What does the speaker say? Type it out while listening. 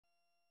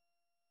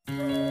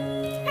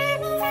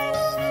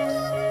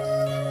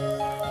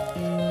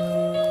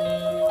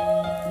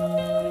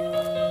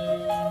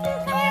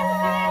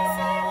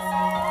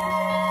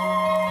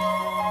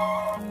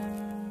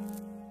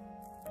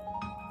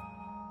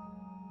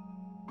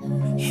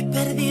He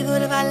perdido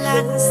el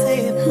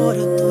balance por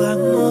tu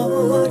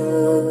amor.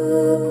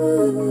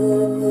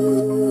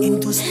 En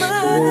tus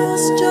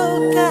manos yo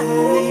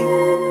caí.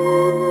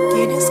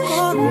 Tienes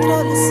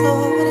control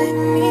sobre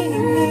mí.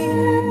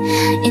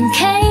 In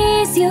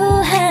case you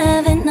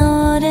haven't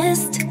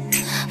noticed,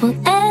 well,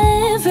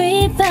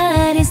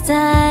 everybody's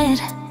died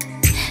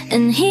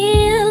and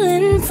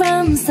healing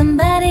from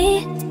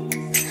somebody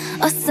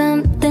or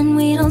something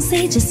we don't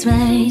see just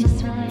right.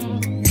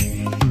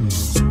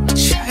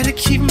 Try to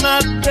keep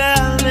my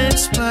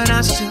balance, but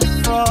I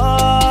still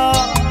fall.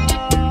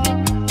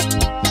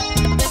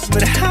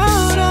 But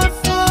how'd I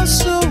fall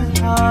so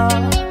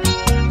hard?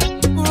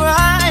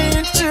 Right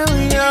into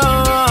your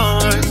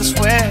arms,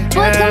 where?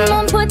 Boy, come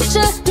on, put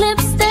your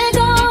lipstick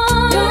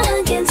on. No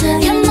one can tell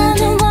you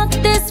nothing. And walk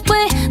this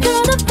way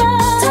through the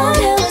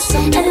fire.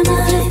 And if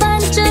you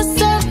find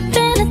yourself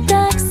in a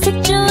dark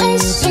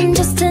situation,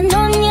 just turn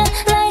on your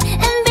light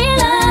and be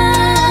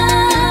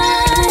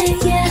like,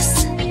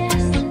 yes.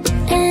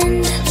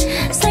 And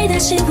say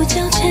that shit with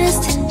your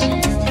chest.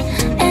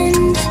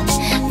 And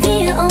be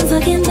your own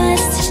fucking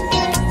best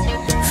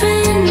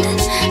friend.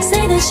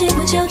 Say that shit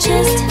with your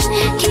chest.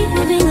 Keep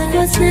moving like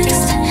what's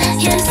next.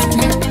 Yes.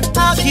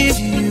 I'll give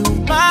you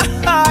my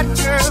heart,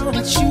 girl,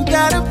 but you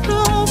gotta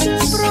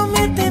promise.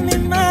 Prométeme,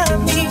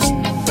 mami.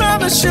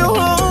 Promise you'll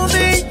hold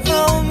me,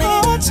 hold me.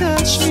 Oh,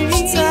 touch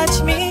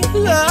me,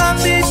 love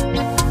me,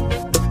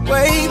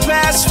 way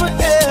past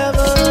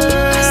forever.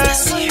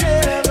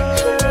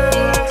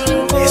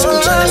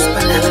 Escucha las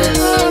palabras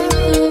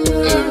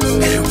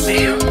de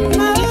Romeo.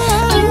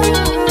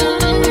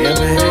 Yeah,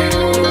 man.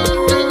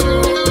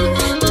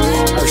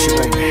 Usher,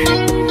 baby.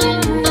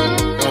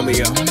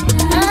 Romeo.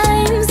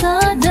 I'm so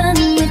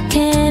done with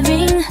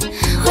caring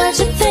what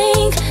you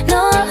think.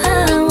 No,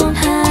 I won't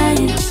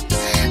hide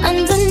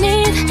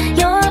underneath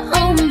your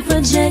own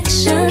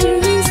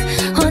projections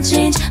or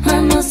change my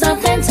most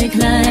authentic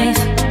life.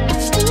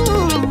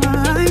 Ooh,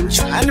 I'm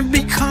trying to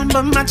be calm,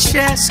 but my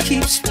chest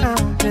keeps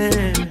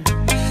pounding.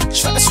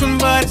 Try to swim,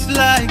 but it's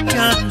like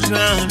I'm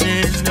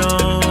drowning. No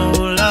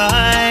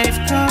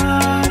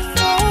lifeguard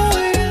for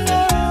you,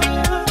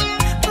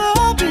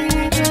 oh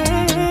baby.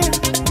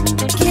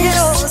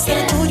 Quiero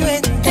ser tuyo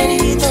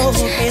enterito,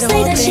 pero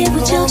Say that shit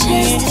with your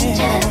chest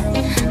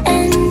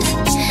and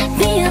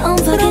be your own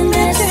fucking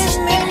best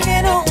friend.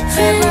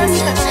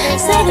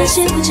 Say that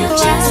shit with your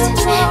chest.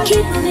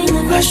 Keep moving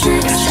like what's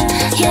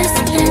next. Yes,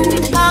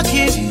 and I'll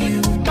give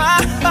you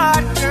my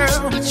heart,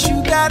 girl, but you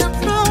gotta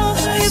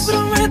promise.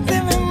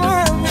 Prométeme,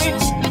 mami.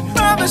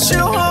 Promise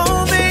you'll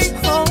hold me,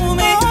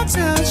 oh,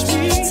 touch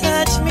me,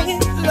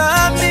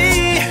 love me,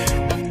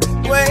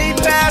 way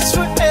past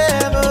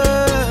forever.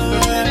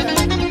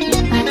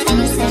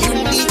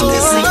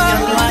 This ain't your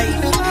life.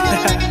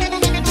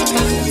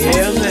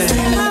 Yeah, man.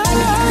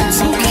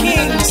 Two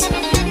kings,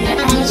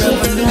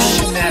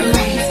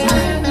 revolutionary.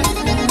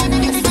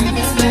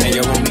 Hey,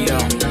 yo, Romeo,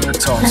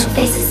 talk to me. my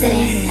face is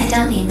sitting. I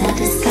don't need no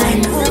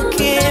disguise.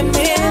 Que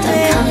me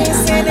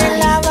dejes en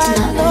el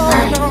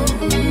abandono.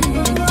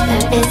 The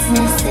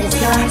business is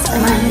yours, the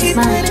money is Tú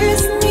mine.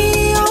 eres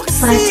mío,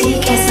 Why do sí you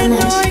care so que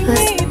much? doy Who's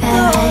mi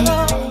bad? todo.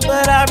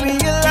 But I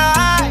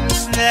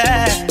realize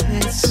that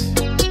it's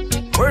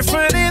worth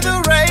running the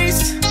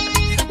race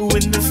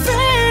when the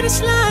finish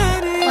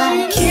line is.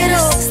 Why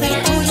Quiero ser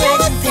tuyo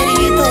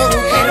enterito,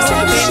 pero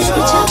say that shit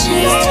with your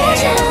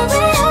chest and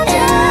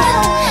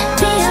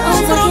be your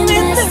own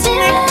fucking best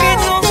friend.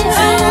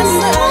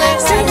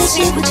 Say that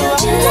shit with your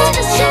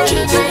chest